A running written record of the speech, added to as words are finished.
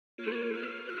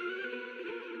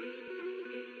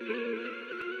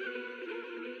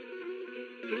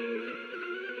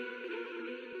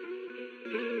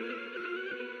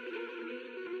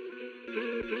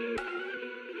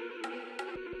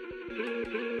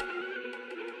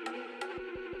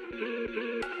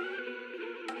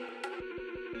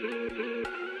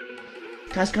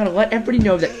Guys, gotta let everybody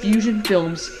know that Fusion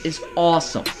Films is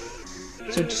awesome.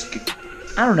 So just,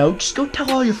 I don't know, just go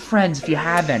tell all your friends if you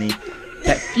have any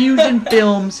that Fusion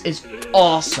Films is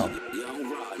awesome.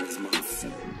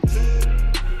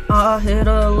 I hit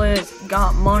a lick,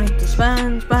 got money to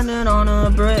spend, spending on a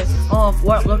brick. Off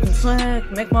white looking slick,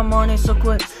 make my money so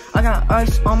quick. I got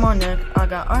ice on my neck, I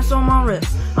got ice on my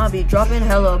wrist. I be dropping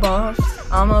hella bars,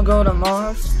 I'ma go to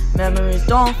Mars. Memories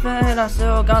don't fade, I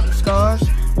still got the scars.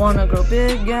 Wanna grow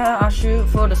big, yeah, I shoot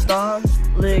for the stars.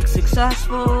 Lick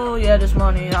successful, yeah, this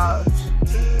money ours.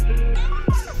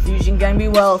 Fusion gang be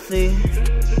wealthy,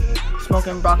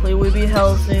 smoking broccoli, we be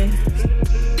healthy.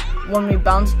 When we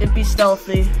bounce, it be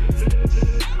stealthy.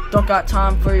 Don't got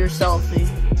time for your selfie.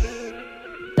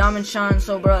 Diamond shine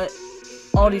so bright,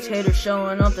 all these haters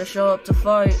showing up, they show up to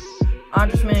fight. I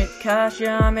just make cash,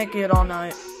 yeah, I make it all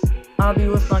night. I be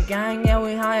with my gang, yeah,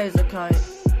 we high as a kite.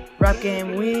 Rap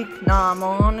game weak, nah, I'm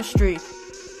on the streak.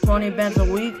 20 bands a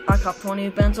week, I cop 20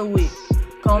 bands a week.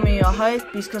 Call me a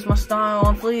hype beast cause my style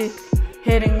on fleek.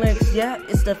 Hitting licks, yeah,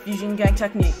 it's the Fusion gang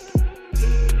technique.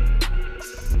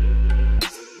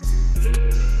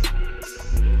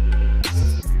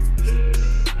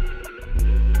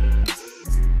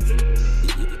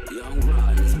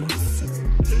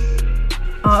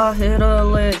 I hit a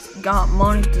lick, got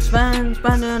money to spend,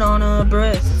 spending on a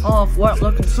brick. Off white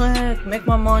looking slick, make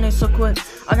my money so quick.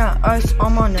 I got ice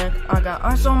on my neck, I got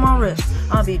ice on my wrist.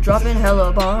 I be dropping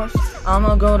hella bars,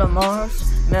 I'ma go to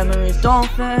Mars. Memories don't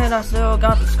fade, I still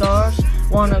got the scars.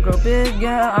 Wanna grow big,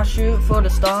 yeah, I shoot for the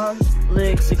stars.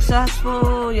 Lick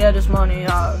successful, yeah, this money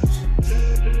ours.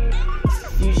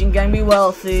 Fusion gang be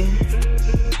wealthy,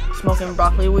 smoking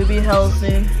broccoli, we be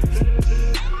healthy.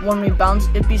 When we bounce,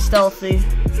 it be stealthy.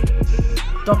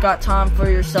 Don't got time for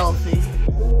your selfie.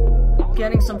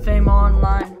 Getting some fame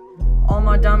online. All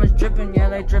my diamonds dripping, yeah,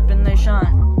 they dripping, they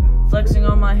shine. Flexing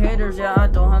on my haters, yeah, I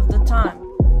don't have the time.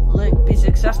 Lick, be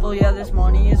successful, yeah, this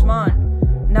money is mine.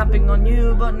 Napping on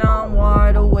you, but now I'm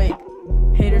wide awake.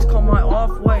 Haters call my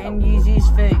off-white and Yeezy's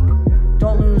fake.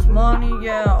 Don't lose money,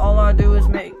 yeah, all I do is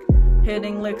make.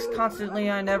 Hitting licks constantly,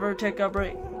 I never take a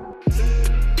break.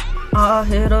 I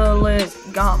hit a lick,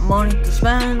 got money to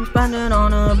spend, spending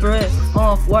on a brick.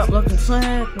 Off white looking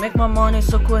slick, make my money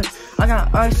so quick. I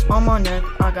got ice on my neck,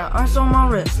 I got ice on my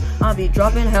wrist. I be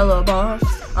dropping hella bars,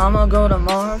 I'ma go to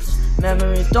Mars.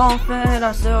 Memories don't fade,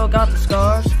 I still got the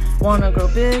scars. Wanna grow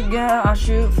big, yeah, I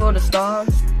shoot for the stars.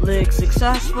 Lick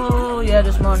successful, yeah,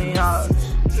 this money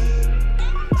ours.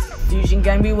 Fusion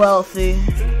gang be wealthy,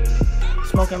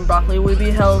 smoking broccoli, we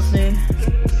be healthy.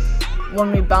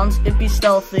 When we bounce, it be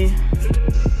stealthy.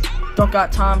 Don't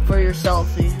got time for your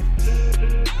selfie.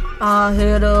 I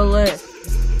hit a lick,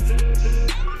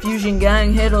 Fusion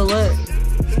gang hit a lick.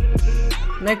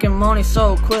 Making money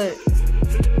so quick.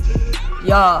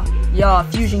 Yeah, yeah,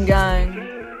 Fusion gang.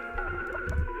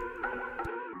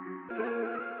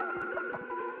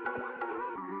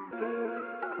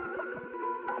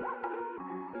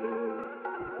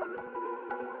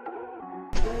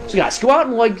 So guys, go out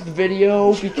and like the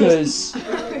video because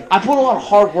I put a lot of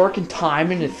hard work and time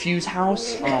into Fuse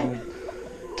House.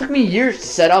 Took me years to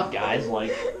set up, guys.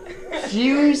 Like,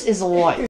 Fuse is life.